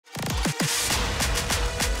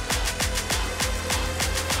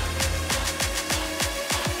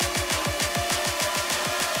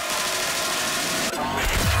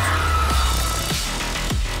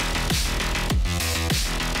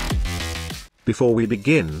Before we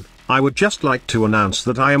begin, I would just like to announce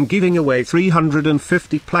that I am giving away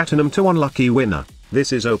 350 platinum to one lucky winner.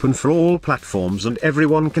 This is open for all platforms and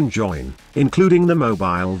everyone can join, including the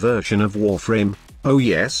mobile version of Warframe. Oh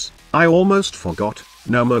yes, I almost forgot,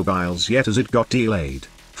 no mobiles yet as it got delayed.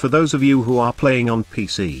 For those of you who are playing on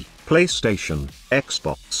PC, PlayStation,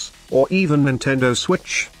 Xbox, or even Nintendo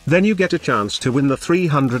Switch, then you get a chance to win the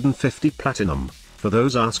 350 platinum. For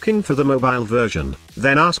those asking for the mobile version,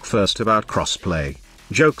 then ask first about crossplay.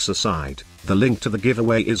 Jokes aside, the link to the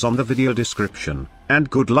giveaway is on the video description, and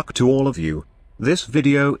good luck to all of you. This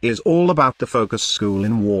video is all about the focus school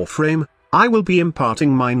in Warframe. I will be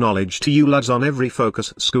imparting my knowledge to you lads on every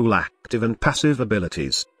focus school active and passive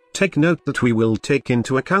abilities. Take note that we will take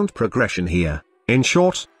into account progression here. In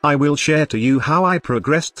short, I will share to you how I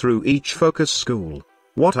progressed through each focus school,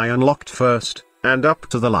 what I unlocked first, and up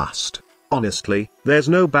to the last. Honestly, there's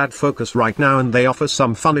no bad focus right now and they offer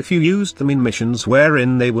some fun if you used them in missions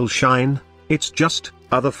wherein they will shine. It's just,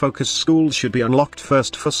 other focus schools should be unlocked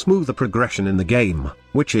first for smoother progression in the game,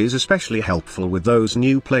 which is especially helpful with those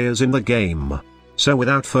new players in the game. So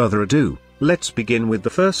without further ado, let's begin with the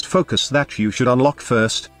first focus that you should unlock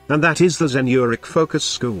first, and that is the Zenuric Focus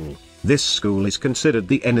School. This school is considered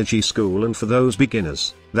the energy school, and for those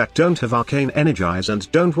beginners that don't have arcane energize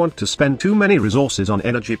and don't want to spend too many resources on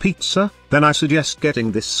energy pizza, then I suggest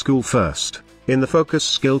getting this school first. In the focus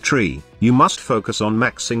skill tree, you must focus on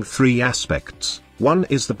maxing 3 aspects. One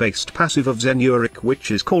is the based passive of Zenuric, which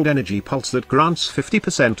is called Energy Pulse, that grants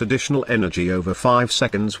 50% additional energy over 5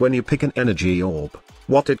 seconds when you pick an energy orb.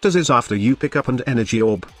 What it does is after you pick up an energy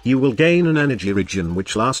orb, you will gain an energy regen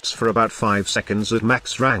which lasts for about 5 seconds at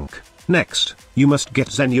max rank. Next, you must get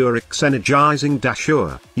Zenuric's Energizing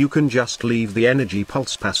Dasher. You can just leave the Energy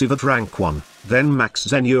Pulse passive at rank 1, then max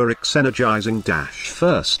Zenuric's Energizing Dash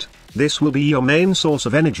first. This will be your main source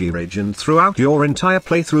of energy regen throughout your entire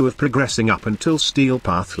playthrough of progressing up until Steel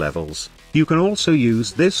Path levels. You can also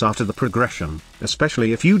use this after the progression,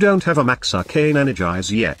 especially if you don't have a max arcane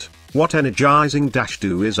energize yet. What Energizing Dash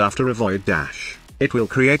do is after a void dash, it will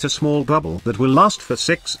create a small bubble that will last for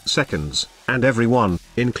 6 seconds, and everyone,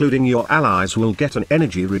 including your allies, will get an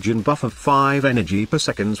energy regen buff of 5 energy per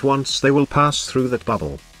second once they will pass through that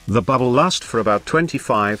bubble. The bubble lasts for about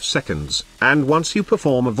 25 seconds, and once you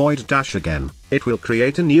perform a void dash again, it will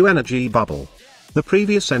create a new energy bubble. The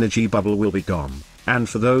previous energy bubble will be gone, and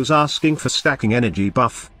for those asking for stacking energy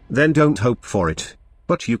buff, then don't hope for it.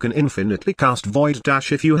 But you can infinitely cast void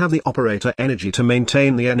dash if you have the operator energy to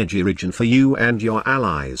maintain the energy regen for you and your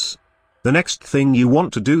allies. The next thing you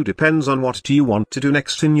want to do depends on what you want to do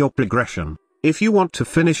next in your progression. If you want to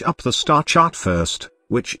finish up the star chart first,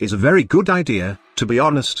 which is a very good idea, to be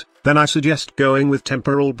honest, then I suggest going with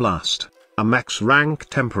Temporal Blast. A max rank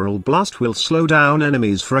Temporal Blast will slow down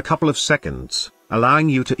enemies for a couple of seconds, allowing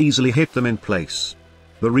you to easily hit them in place.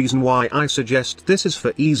 The reason why I suggest this is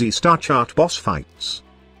for easy star chart boss fights.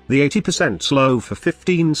 The 80% slow for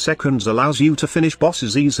 15 seconds allows you to finish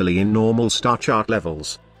bosses easily in normal star chart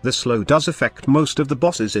levels. The slow does affect most of the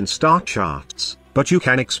bosses in star charts, but you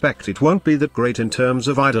can expect it won't be that great in terms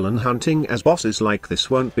of Eidolon hunting, as bosses like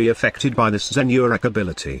this won't be affected by this Zenuric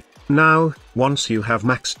ability. Now, once you have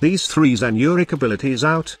maxed these 3 Zenuric abilities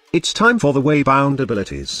out, it's time for the Waybound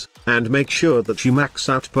abilities, and make sure that you max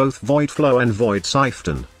out both Void Flow and Void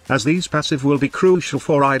Siphon, as these passive will be crucial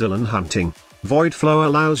for Eidolon hunting. Void Flow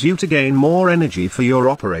allows you to gain more energy for your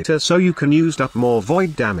operator so you can use up more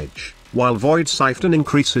void damage, while Void Siphon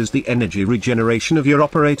increases the energy regeneration of your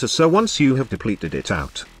operator, so once you have depleted it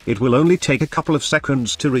out, it will only take a couple of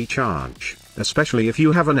seconds to recharge, especially if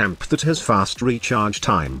you have an amp that has fast recharge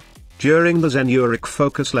time. During the Zenuric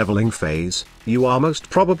focus leveling phase, you are most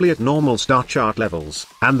probably at normal star chart levels,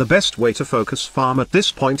 and the best way to focus farm at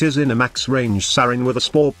this point is in a max range Sarin with a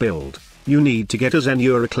Spore build. You need to get a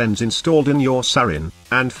Zenuric lens installed in your Sarin,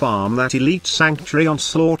 and farm that Elite Sanctuary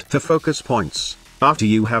Onslaught for focus points. After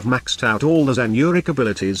you have maxed out all the Zenuric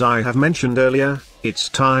abilities I have mentioned earlier, it's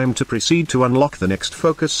time to proceed to unlock the next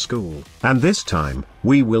focus school, and this time,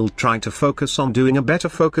 we will try to focus on doing a better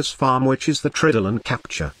focus farm, which is the Eidolon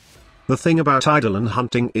capture. The thing about Eidolon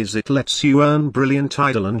hunting is it lets you earn brilliant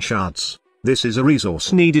Eidolon shards. This is a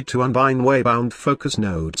resource needed to unbind Waybound focus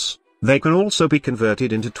nodes. They can also be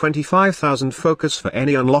converted into 25,000 focus for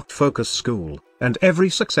any unlocked focus school, and every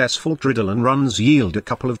successful Eidolon runs yield a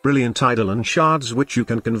couple of brilliant Eidolon shards which you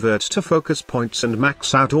can convert to focus points and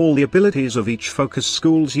max out all the abilities of each focus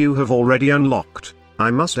schools you have already unlocked.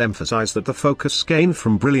 I must emphasize that the focus gain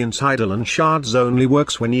from brilliant Eidolon shards only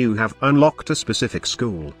works when you have unlocked a specific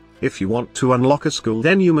school. If you want to unlock a school,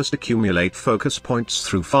 then you must accumulate focus points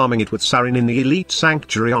through farming it with Sarin in the Elite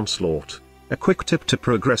Sanctuary Onslaught. A quick tip to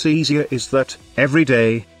progress easier is that, every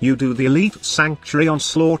day, you do the Elite Sanctuary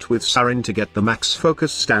Onslaught with Sarin to get the max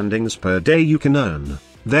focus standings per day you can earn.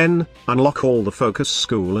 Then, unlock all the focus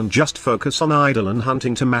school and just focus on idle and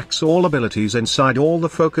hunting to max all abilities inside all the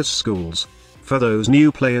focus schools. For those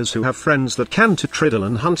new players who have friends that can to triddle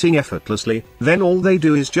and hunting effortlessly, then all they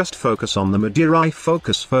do is just focus on the Madurai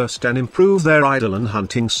focus first and improve their idle and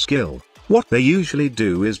hunting skill. What they usually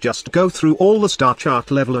do is just go through all the star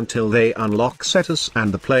chart level until they unlock Cetus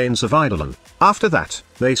and the Plains of Eidolon. After that,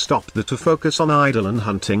 they stop to focus on idle and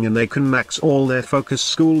hunting, and they can max all their focus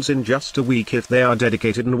schools in just a week if they are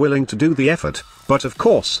dedicated and willing to do the effort. But of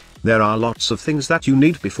course, there are lots of things that you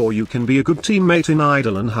need before you can be a good teammate in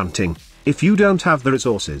idle and hunting. If you don't have the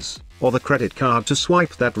resources, or the credit card to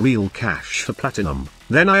swipe that real cash for platinum,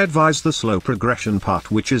 then I advise the slow progression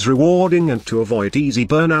part, which is rewarding and to avoid easy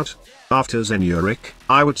burnout. After Zenuric,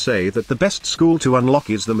 I would say that the best school to unlock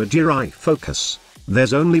is the Madurai focus.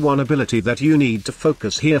 There's only one ability that you need to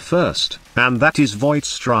focus here first, and that is Void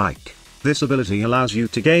Strike. This ability allows you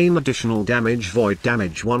to gain additional void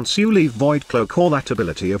damage once you leave Void Cloak or that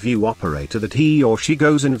ability of you operator that he or she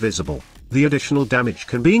goes invisible. The additional damage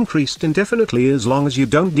can be increased indefinitely as long as you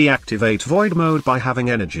don't deactivate Void Mode by having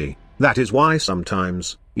energy. That is why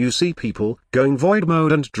sometimes, you see people going Void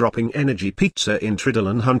Mode and dropping energy pizza in Triddle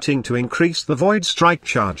and hunting to increase the Void Strike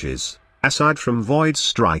charges. Aside from Void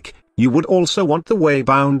Strike, you would also want the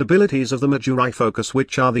Waybound abilities of the Madurai Focus,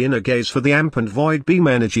 which are the Inner Gaze for the Amp and Void Beam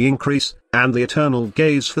energy increase, and the Eternal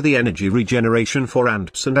Gaze for the energy regeneration for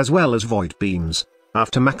amps and as well as Void Beams.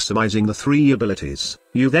 After maximizing the three abilities,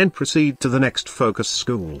 you then proceed to the next focus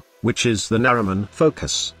school, which is the Nariman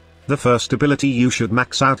Focus. The first ability you should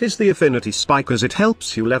max out is the Affinity Spike, as it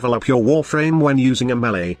helps you level up your Warframe when using a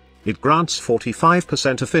melee. It grants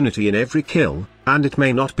 45% affinity in every kill, and it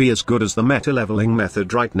may not be as good as the meta leveling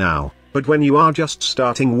method right now, but when you are just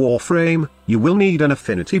starting Warframe, you will need an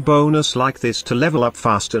affinity bonus like this to level up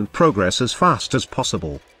fast and progress as fast as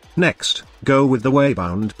possible. Next, go with the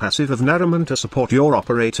Waybound passive of Nariman to support your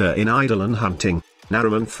operator in idle and hunting.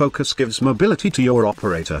 Nariman Focus gives mobility to your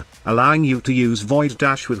operator, allowing you to use Void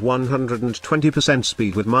Dash with 120%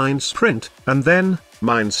 speed with Mind Sprint, and then,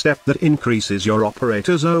 Mind Step that increases your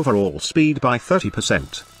operator's overall speed by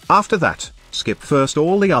 30%. After that, skip first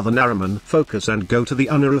all the other Nariman Focus and go to the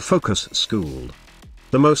Unaru Focus School.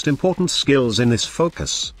 The most important skills in this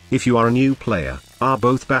focus, if you are a new player, are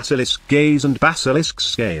both Basilisk Gaze and Basilisk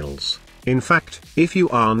Scales. In fact, if you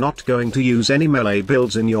are not going to use any melee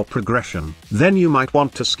builds in your progression, then you might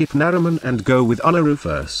want to skip Nariman and go with Unaru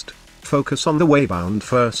first. Focus on the Waybound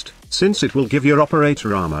first, since it will give your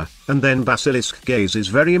operator armor, and then Basilisk Gaze is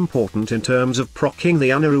very important in terms of proccing the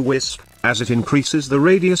Unaru Wisp, as it increases the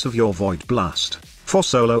radius of your Void Blast. For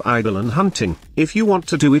solo idle and hunting, if you want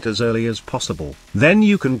to do it as early as possible, then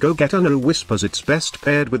you can go get Unaru Wisp, as it's best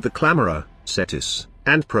paired with the Clamorer, Cetus,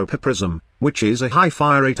 and Proper Prism, which is a high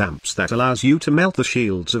fire rate amps that allows you to melt the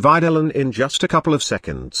shields of Eidolon in just a couple of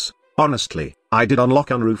seconds. Honestly, I did unlock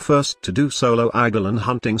Unaru first to do solo idle and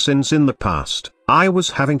hunting, since in the past, I was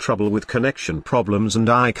having trouble with connection problems and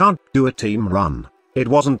I can't do a team run. It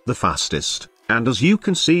wasn't the fastest, and as you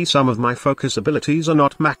can see, some of my focus abilities are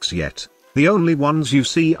not max yet. The only ones you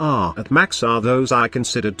see are at max are those I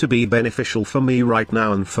considered to be beneficial for me right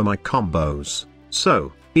now and for my combos.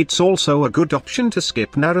 So, it's also a good option to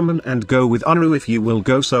skip Nariman and go with Unaru if you will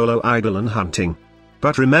go solo idle and hunting.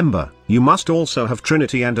 But remember, you must also have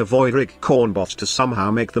Trinity and a Voidrig Cornbot to somehow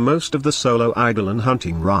make the most of the solo idle and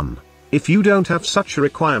hunting run. If you don't have such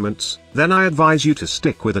requirements, then I advise you to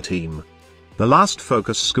stick with a team. The last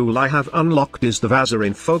focus school I have unlocked is the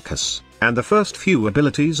Vazarin Focus, and the first few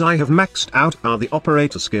abilities I have maxed out are the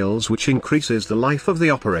Operator Skills, which increases the life of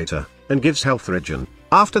the operator, and gives health regen.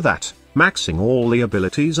 After that, maxing all the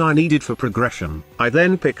abilities I needed for progression, I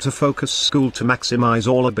then picked a focus school to maximize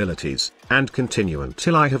all abilities, and continue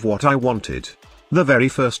until I have what I wanted. The very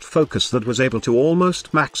first focus that was able to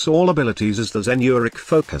almost max all abilities is the Zenuric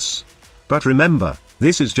Focus. But remember,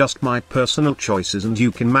 this is just my personal choices and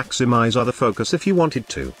you can maximize other focus if you wanted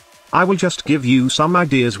to. I will just give you some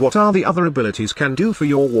ideas what are the other abilities can do for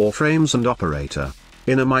your Warframes and operator.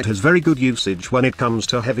 Innermite has very good usage when it comes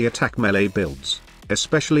to heavy attack melee builds,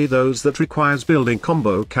 especially those that requires building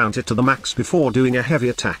combo counter to the max before doing a heavy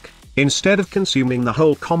attack. Instead of consuming the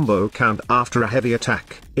whole combo count after a heavy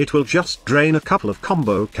attack, it will just drain a couple of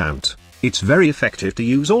combo count. It's very effective to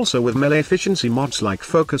use also with melee efficiency mods like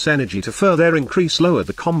Focus Energy to further lower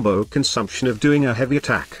the combo consumption of doing a heavy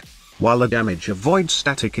attack. While the damage of Void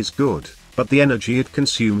Static is good, but the energy it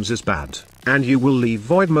consumes is bad, and you will leave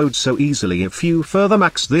Void Mode so easily if you further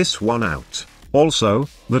max this one out. Also,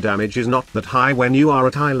 the damage is not that high when you are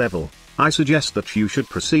at high level. I suggest that you should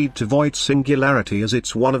proceed to Void Singularity as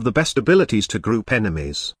it's one of the best abilities to group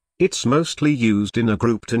enemies. It's mostly used in a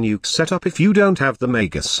group to nuke setup if you don't have the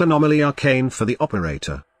Magus Anomaly Arcane for the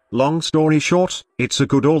operator. Long story short, it's a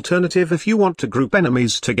good alternative if you want to group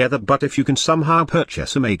enemies together, but if you can somehow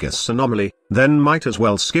purchase a Magus Anomaly, then might as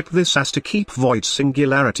well skip this as to keep Void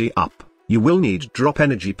Singularity up. You will need Drop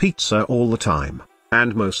Energy Pizza all the time,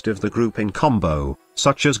 and most of the grouping combo,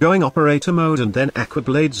 such as going operator mode and then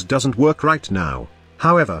Aquablades, doesn't work right now.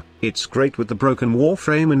 However, it's great with the broken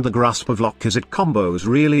Warframe and the Grasp of Lock as it combos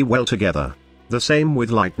really well together. The same with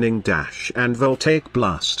Lightning Dash and Voltaic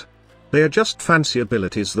Blast. They are just fancy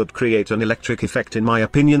abilities that create an electric effect in my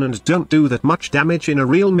opinion and don't do that much damage in a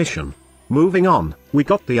real mission. Moving on, we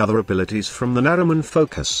got the other abilities from the Naruman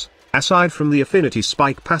Focus. Aside from the Affinity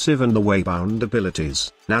Spike passive and the Waybound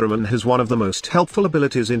abilities, Naruman has one of the most helpful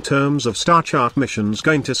abilities in terms of star chart missions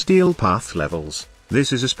going to Steel Path levels.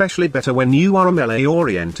 This is especially better when you are a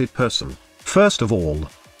melee-oriented person. First of all,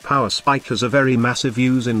 Power Spike has a very massive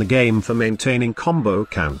use in the game for maintaining combo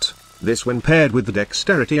count. This, when paired with the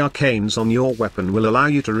Dexterity Arcanes on your weapon, will allow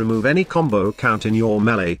you to remove any combo count in your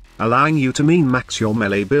melee, allowing you to min-max your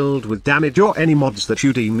melee build with damage or any mods that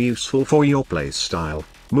you deem useful for your playstyle.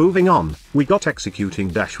 Moving on, we got Executing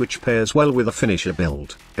Dash, which pairs well with a finisher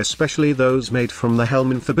build, especially those made from the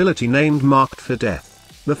Helminth ability named Marked for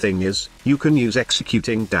Death. The thing is, you can use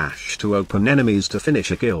Executing Dash to open enemies to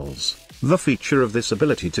finisher kills. The feature of this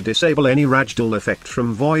ability to disable any ragdoll effect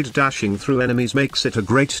from void dashing through enemies makes it a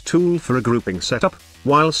great tool for a grouping setup.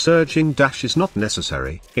 While Surging Dash is not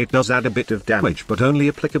necessary, it does add a bit of damage but only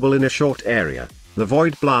applicable in a short area. The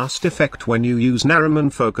Void Blast effect when you use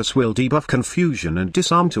Naruman Focus will debuff confusion and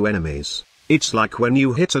disarm to enemies. It's like when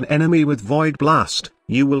you hit an enemy with Void Blast,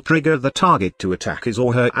 you will trigger the target to attack his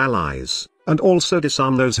or her allies, and also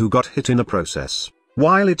disarm those who got hit in the process.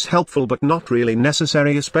 While it's helpful but not really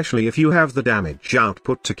necessary, especially if you have the damage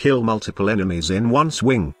output to kill multiple enemies in one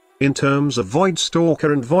swing. In terms of Void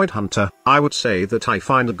Stalker and Void Hunter, I would say that I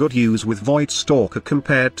find a good use with Void Stalker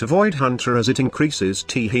compared to Void Hunter as it increases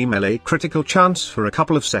TH melee critical chance for a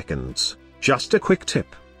couple of seconds. Just a quick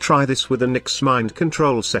tip, try this with a Nyx mind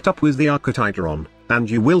control setup with the Architydron, and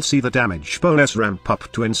you will see the damage bonus ramp up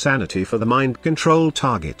to insanity for the mind control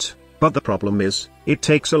target. But the problem is, it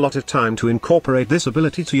takes a lot of time to incorporate this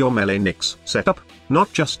ability to your melee Nyx setup,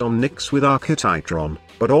 not just on Nyx with Architydron,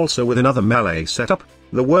 but also with another melee setup.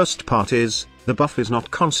 The worst part is, the buff is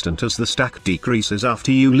not constant as the stack decreases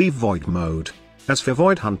after you leave Void mode. As for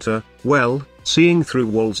Void Hunter, well, seeing through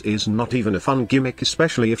walls is not even a fun gimmick,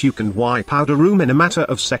 especially if you can wipe out a room in a matter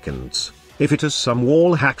of seconds. If it has some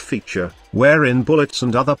wall hack feature, wherein bullets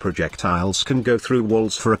and other projectiles can go through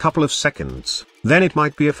walls for a couple of seconds, then it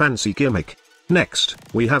might be a fancy gimmick. Next,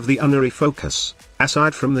 we have the Unary Focus.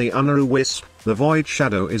 Aside from the Unaru Wisp, the Void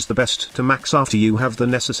Shadow is the best to max after you have the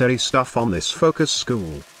necessary stuff on this focus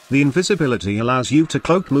school. The invisibility allows you to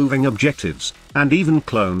cloak moving objectives, and even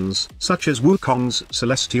clones, such as Wukong's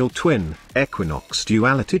Celestial Twin, Equinox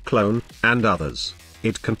Duality Clone, and others.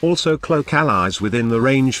 It can also cloak allies within the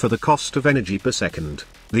range for the cost of energy per second.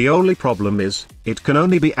 The only problem is, it can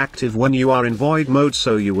only be active when you are in void mode,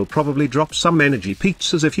 so you will probably drop some energy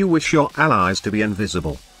pizzas if you wish your allies to be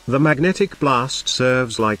invisible. The Magnetic Blast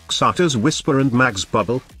serves like Sartor's Whisper and Mag's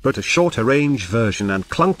Bubble, but a shorter range version and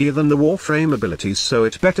clunkier than the Warframe abilities, so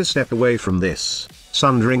it better step away from this.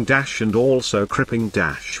 Sundering Dash and also Cripping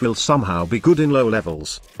Dash will somehow be good in low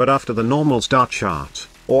levels, but after the normal star chart,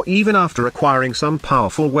 or even after acquiring some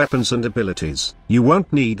powerful weapons and abilities, you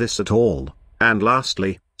won't need this at all. And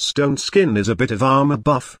lastly, Stone Skin is a bit of armor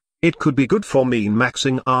buff. It could be good for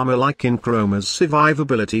min-maxing armor like in Chroma's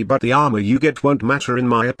survivability, but the armor you get won't matter in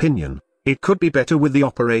my opinion. It could be better with the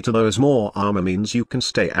operator though, as more armor means you can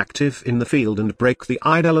stay active in the field and break the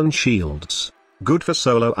Eidolon shields. Good for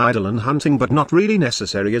solo Eidolon hunting but not really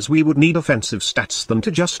necessary, as we would need offensive stats than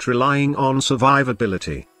to just relying on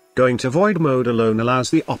survivability. Going to void mode alone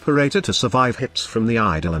allows the operator to survive hits from the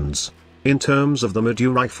Eidolons. In terms of the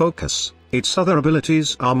Medurai Focus, its other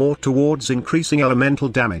abilities are more towards increasing elemental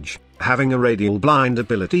damage, having a radial blind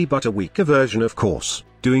ability but a weaker version of course,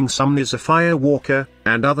 doing some is a fire walker,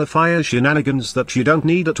 and other fire shenanigans that you don't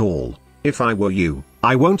need at all. If I were you,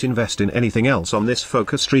 I won't invest in anything else on this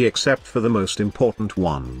focus tree except for the most important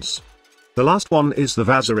ones. The last one is the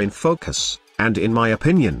Vazarin Focus, and in my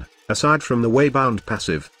opinion, aside from the Waybound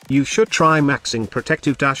passive, you should try maxing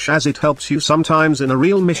Protective Dash as it helps you sometimes in a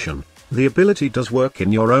real mission. The ability does work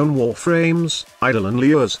in your own Warframes, Eidolon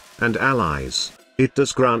Lures, and allies. It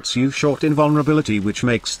does grants you short invulnerability which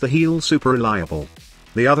makes the heal super reliable.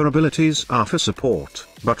 The other abilities are for support,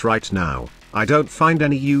 but right now, I don't find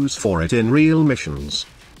any use for it in real missions.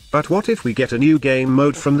 But what if we get a new game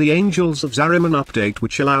mode from the Angels of Zariman update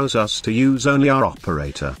which allows us to use only our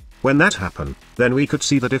operator? When that happen, then we could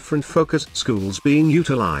see the different focus schools being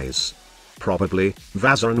utilized. Probably,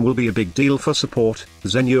 Vazaran will be a big deal for support,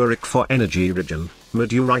 Zenuric for energy regen,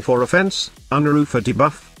 Madurai for offense, Unaru for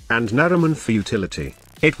debuff, and Naraman for utility.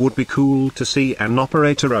 It would be cool to see an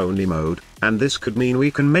operator-only mode, and this could mean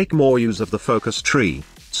we can make more use of the focus tree.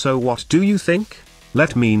 So what do you think?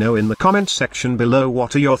 Let me know in the comment section below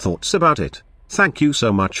what are your thoughts about it. Thank you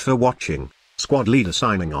so much for watching. Squad Leader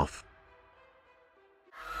signing off.